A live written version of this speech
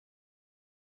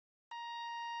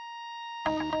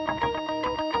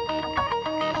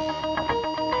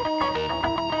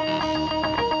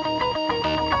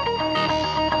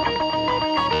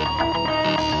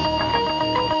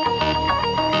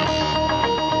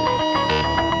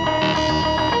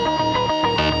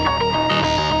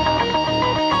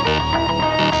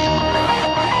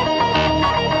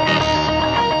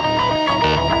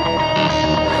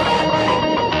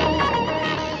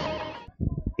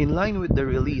line with the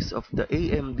release of the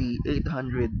AMD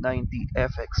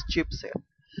 890FX chipset,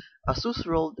 ASUS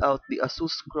rolled out the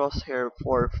ASUS Crosshair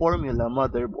 4 Formula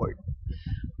motherboard.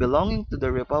 Belonging to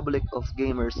the Republic of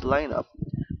Gamers lineup,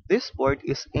 this board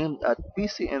is aimed at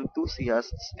PC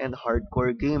enthusiasts and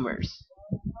hardcore gamers.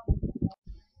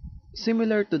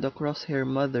 Similar to the Crosshair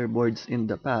motherboards in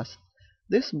the past,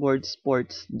 this board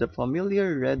sports the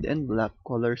familiar red and black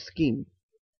color scheme.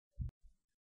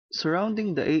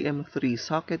 Surrounding the AM3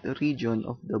 socket region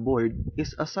of the board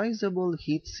is a sizable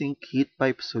heatsink heat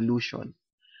pipe solution.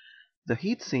 The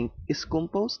heatsink is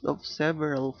composed of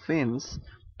several fins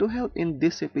to help in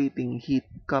dissipating heat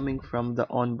coming from the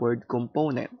onboard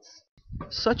components,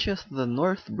 such as the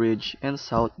North Bridge and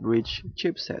South Bridge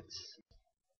chipsets.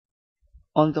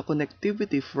 On the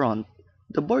connectivity front,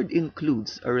 the board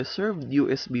includes a reserved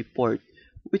USB port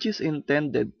which is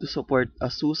intended to support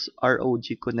ASUS ROG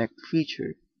Connect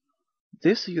feature.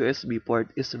 This USB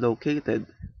port is located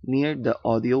near the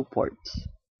audio ports.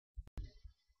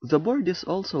 The board is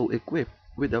also equipped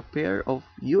with a pair of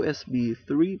USB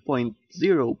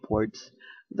 3.0 ports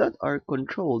that are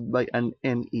controlled by an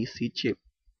NEC chip.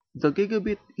 The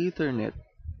Gigabit Ethernet,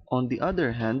 on the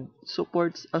other hand,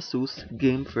 supports ASUS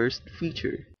Game First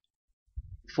feature.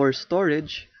 For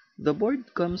storage, the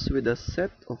board comes with a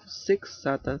set of 6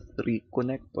 SATA 3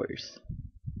 connectors.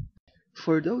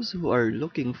 For those who are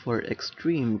looking for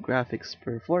extreme graphics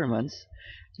performance,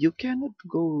 you cannot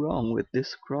go wrong with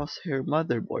this Crosshair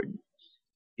motherboard.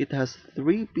 It has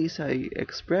 3 PCI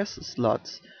Express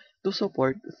slots to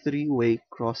support 3-way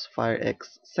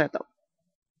CrossfireX setup.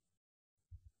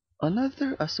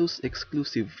 Another ASUS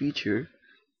exclusive feature,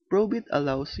 Probit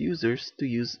allows users to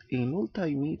use a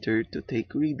multimeter to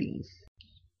take readings.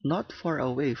 Not far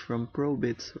away from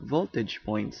Probit's voltage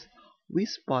points, we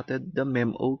spotted the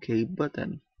MEMOK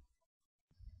button.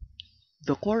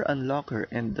 The Core Unlocker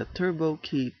and the Turbo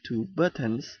Key 2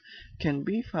 buttons can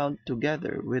be found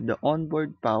together with the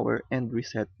onboard power and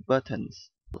reset buttons.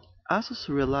 ASUS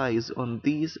relies on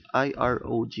these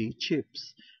iROG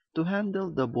chips to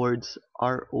handle the board's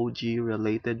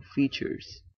ROG-related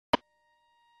features.